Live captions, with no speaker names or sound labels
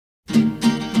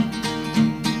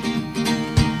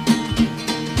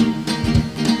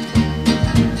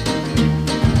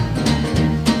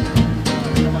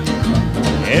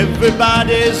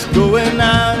Everybody's going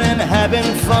out and having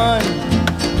fun.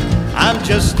 I'm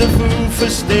just a fool for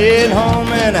staying home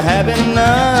and having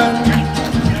none.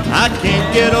 I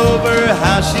can't get over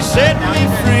how she set me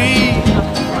free.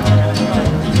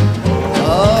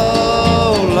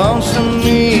 Oh, lonesome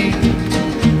me.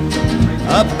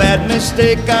 A bad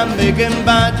mistake I'm making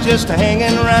by just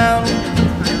hanging around.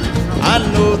 I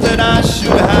know that I should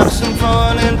have some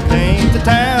fun and paint the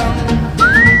town.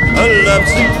 A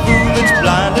lovesick fool that's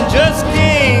blind and just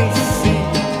can't see.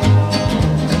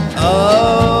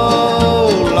 Oh,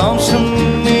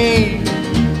 lonesome me.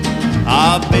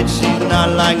 I bet she's not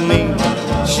like me.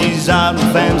 She's out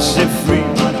and fancy free,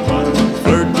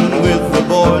 flirting with the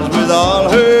boys with all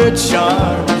her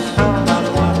charms.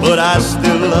 But I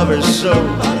still love her so,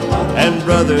 and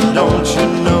brother, don't you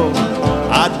know,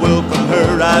 I'd welcome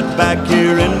her right back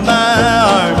here in my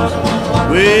arms.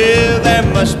 Well, there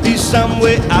must be some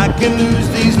way I can lose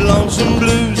these lonesome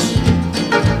blues,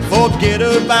 forget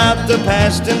about the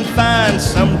past and find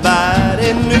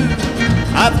somebody new.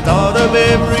 I've thought of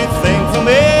everything from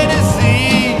A to Z.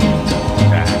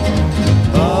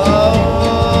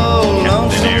 Oh,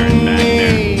 lonesome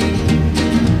me.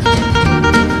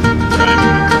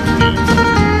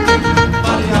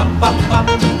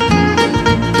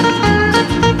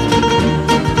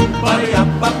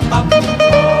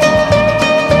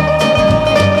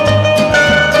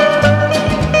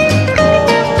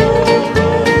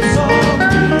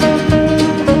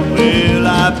 Well,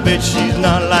 I bet she's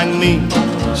not like me.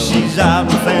 She's out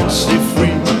and fancy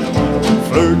free,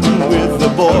 flirting with the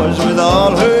boys with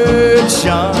all her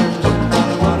charms.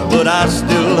 But I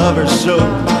still love her so,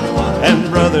 and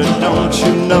brother, don't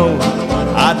you know,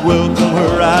 I'd welcome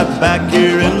her right back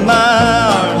here in my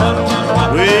arms.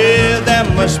 Well, there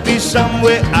must be some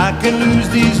way I can lose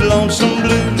these lonesome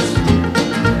blues,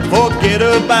 forget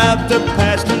about the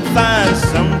past and find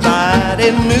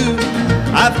somebody new.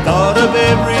 I've thought of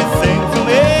everything from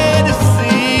A to Z.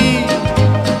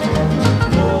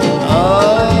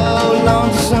 Oh,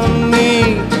 lonesome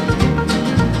me.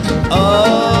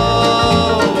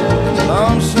 Oh,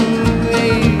 lonesome me.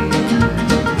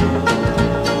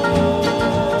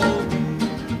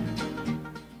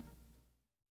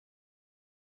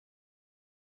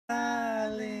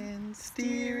 Island,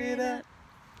 steer it up.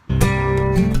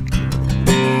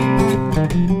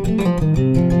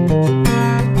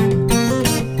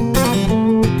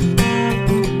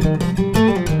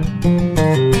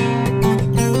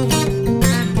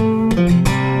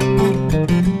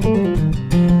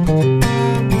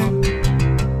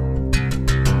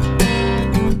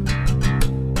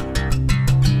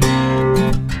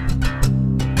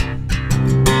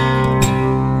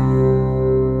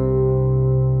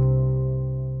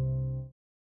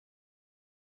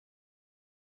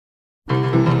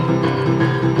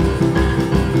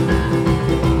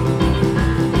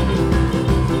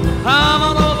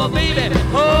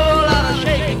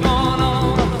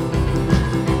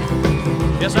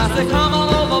 Come on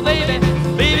over, baby,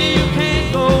 baby, you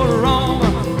can't go wrong.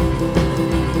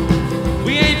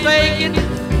 We ain't faking,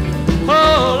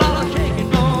 whole lot of shaking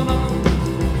going on.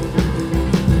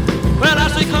 Well, I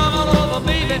say come on over,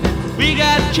 baby, we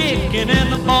got chicken in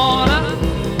the corner.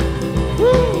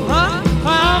 Woo, huh?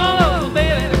 Come on over,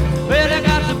 baby, well, they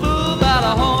got the bull by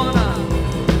the horn.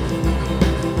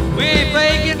 We ain't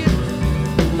faking,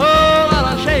 whole lot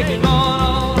of shaking going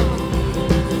on.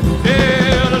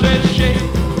 Yeah, let's shake.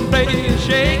 Baby,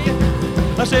 shake it.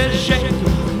 I said shake it,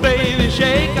 baby,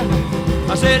 shake it.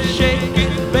 I said shake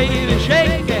it, baby,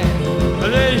 shake it.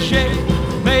 I said shake,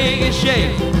 make it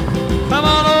shake. Come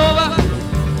on over,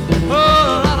 oh,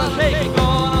 a lot of shaking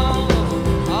going on.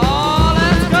 Oh,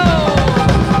 let's go.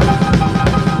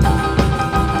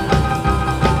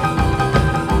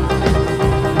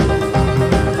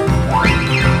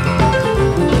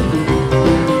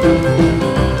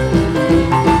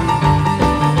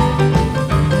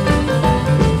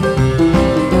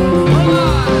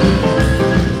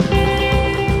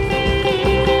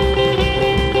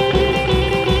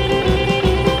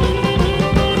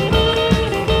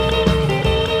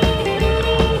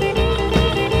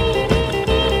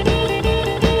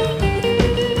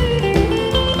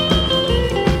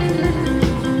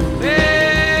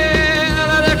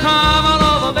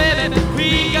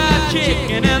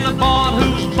 Chicken in the barn,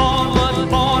 who's born, was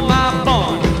born, my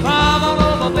born. Come on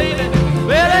over, baby,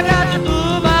 well, I got you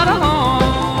through by the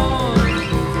horn.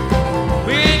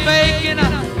 We ain't faking a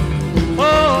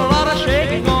whole lot of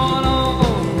shaking going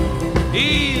on.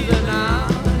 Easy now,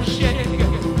 shake it.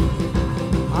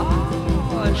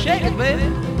 Oh, shake it, baby.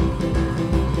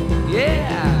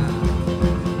 Yeah.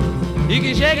 You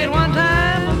can shake it one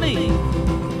time for me.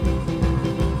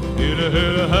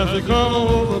 I said, come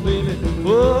over, baby.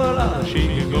 Oh, Lord, shake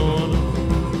it going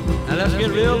on. Now let's get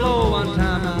real low one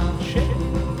time now. Shake,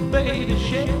 baby,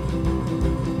 shake.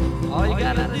 All you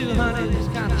gotta do, honey, is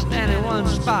kind of stand in one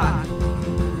spot.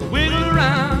 Wiggle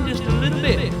around just a little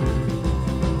bit.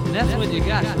 And that's when you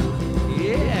got some.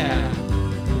 Yeah.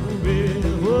 Oh, baby, oh,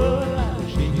 Lord,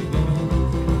 shake it going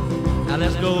on. Now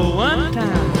let's go one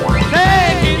time.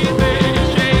 Shake it, baby,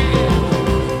 shake it.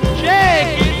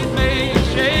 Shake it, baby,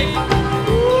 shake it.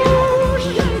 Ooh,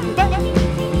 shake it,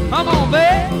 baby. Come on,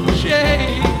 baby,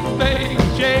 shake it, baby,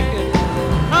 shake it.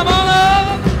 Come on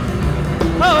over.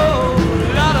 Oh,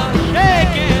 lot of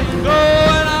shaking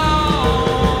going on.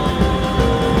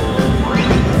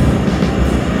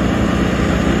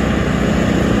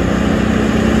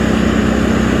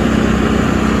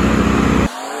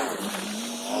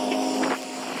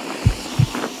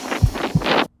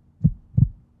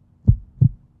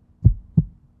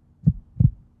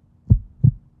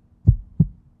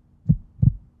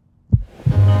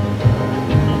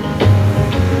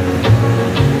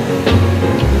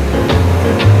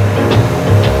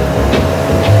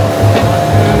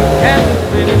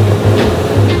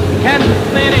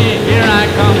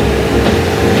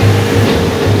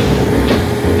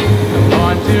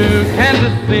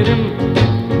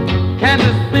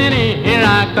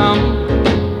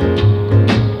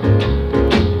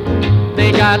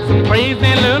 Some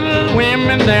crazy little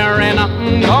women there, and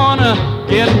I'm gonna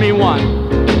get me one.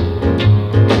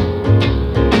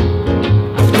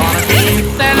 I'm gonna be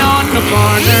standing on the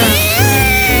corner,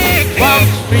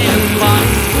 12th Street and Bond.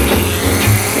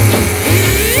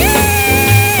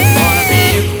 Gonna be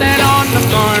standing on the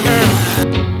corner,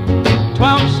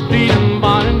 12th Street and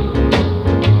Bond,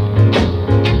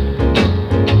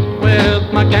 with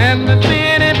my Kansas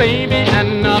City baby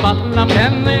and a bottle of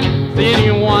Kansas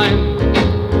City wine.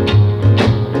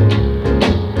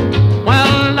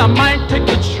 I might take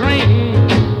the train,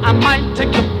 I might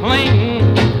take the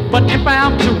plane, but if I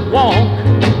have to walk,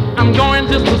 I'm going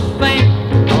just the same.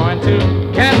 Going to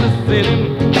Kansas City,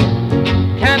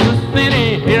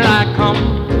 here I come.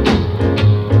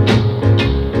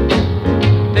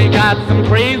 They got some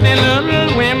crazy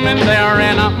little women there,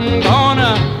 and I'm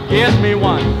gonna get me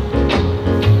one.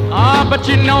 Ah, but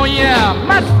you know, yeah,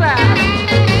 my side.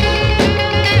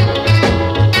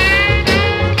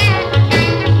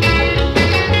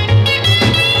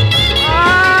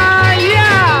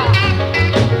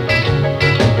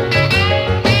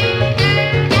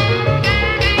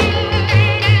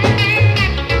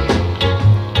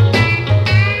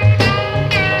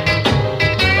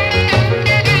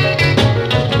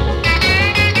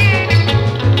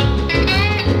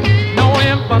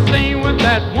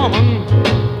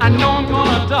 I know I'm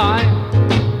gonna die.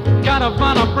 Gotta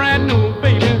find a brand new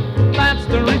baby. That's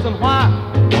the reason why.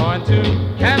 Going to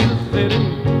Kansas City,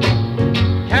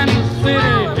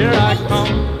 here I come.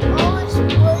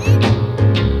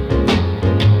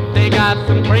 They got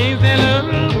some crazy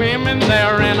little women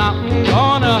there, and I'm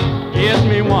gonna get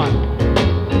me one.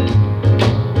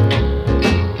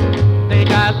 They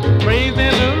got crazy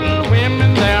little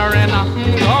women there, and I'm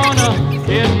gonna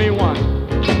get me one.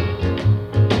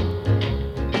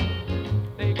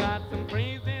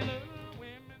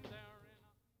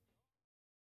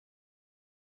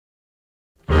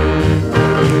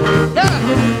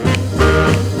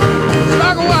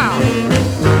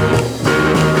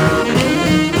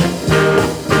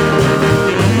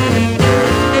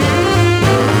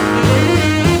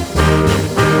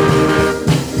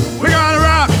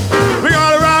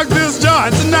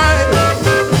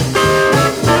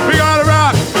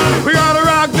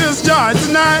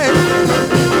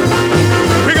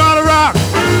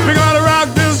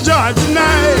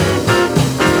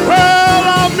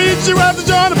 You at the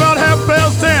joint about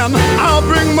 10:30. I'll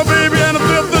bring my baby and a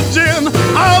fifth of gin.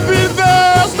 I'll be